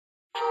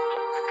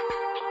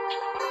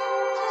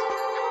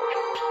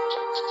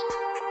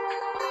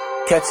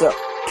Catch up,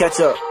 catch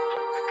up,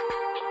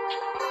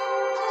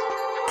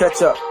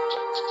 catch up.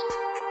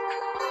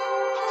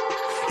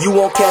 You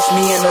won't catch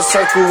me in a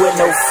circle with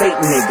no fake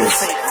niggas.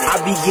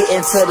 I be getting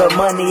to the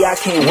money, I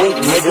can't wait,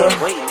 nigga.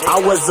 I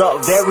was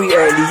up very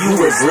early, you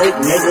was late,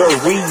 nigga.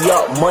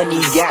 Re-up money,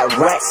 got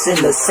racks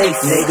in the safe,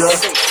 nigga.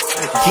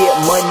 Get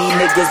money,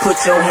 niggas, put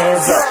your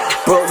hands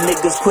up. Broke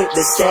niggas quick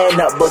to stand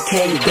up, but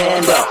can't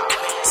band up.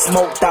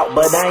 Smoked out,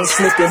 but I ain't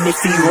slipping if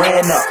he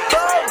ran up.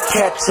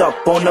 Catch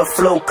up on the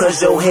flow,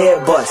 cause your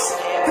head bust.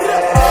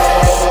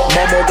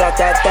 Momo got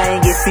that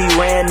thing if he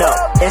ran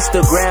up.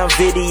 Instagram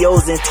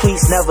videos and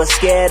tweets never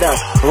scared us.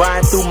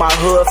 Riding through my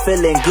hood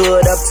feeling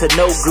good up to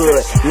no good.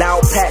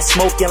 Loud pack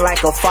smoking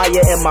like a fire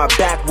in my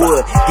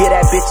backwood. Get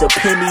that bitch a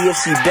penny if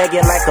she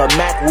begging like a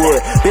Mac would.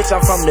 Bitch,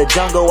 I'm from the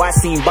jungle, I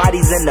seen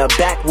bodies in the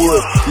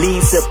backwoods.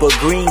 Lean, sip a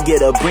green,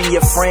 get a bring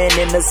your friend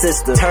and the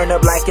sister. Turn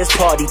up like it's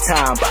party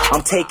time.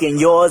 I'm taking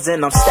yours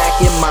and I'm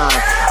stacking mine.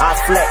 I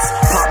flex,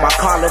 pop my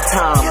collar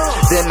time.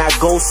 Then I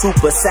go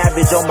super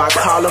savage on my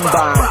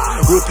Columbine.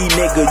 Rookie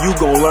nigga, you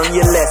gon' learn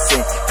your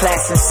lesson.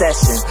 Class in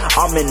session,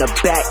 I'm in the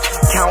back,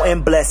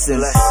 counting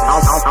blessings.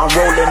 I'm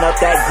rolling up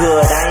that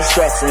good, I ain't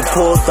stressing.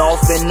 Pulled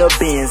off in the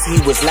Benz, he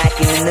was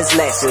lacking in his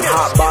lessons.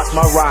 Hot box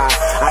my ride,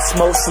 I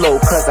smoke slow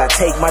cause I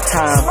take my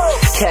time.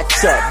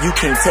 Catch up, you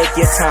can't take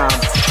your time.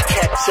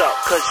 Catch up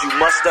cause you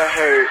musta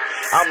heard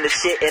I'm the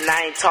shit and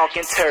I ain't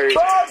talking turd.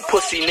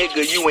 Pussy nigga,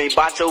 you ain't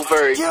bought your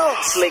verse.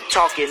 Slick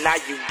talking, now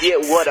you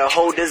get what a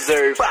hoe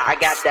deserve. I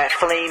got that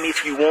flame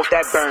if you want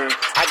that burn.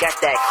 I got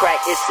that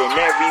crack, it's in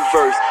every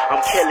verse.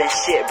 I'm killing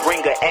shit, bring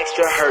an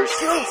extra hearse.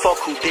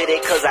 Fuck who did it,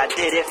 cause I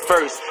did it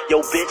first.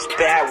 Yo bitch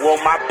bad, well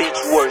my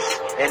bitch worse.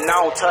 And I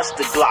don't touch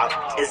the Glock,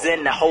 it's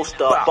in the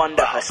holster up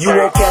under her skirt. You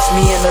won't catch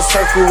me in a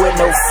circle with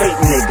no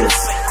fake niggas.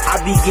 I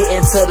be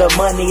getting to the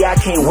money, I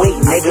can't wait,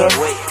 nigga.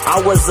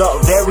 I was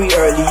up very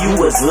early, you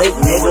was late,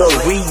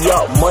 nigga.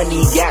 Re-up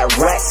money, got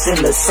racks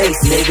in the safe,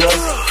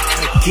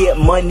 nigga. Get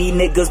money,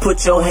 niggas,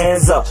 put your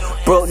hands up.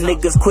 Broke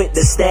niggas quit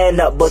to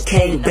stand up, but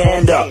can't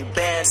band up.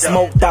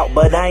 Smoked out,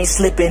 but I ain't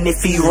slipping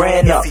if he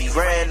ran up.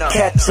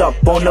 Catch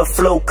up on the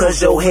flow,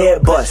 cause your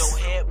head bust.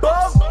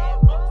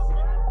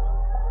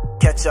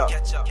 Catch up.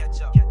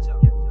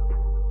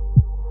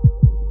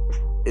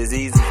 It's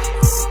easy.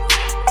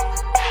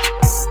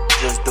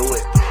 Just do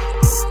it.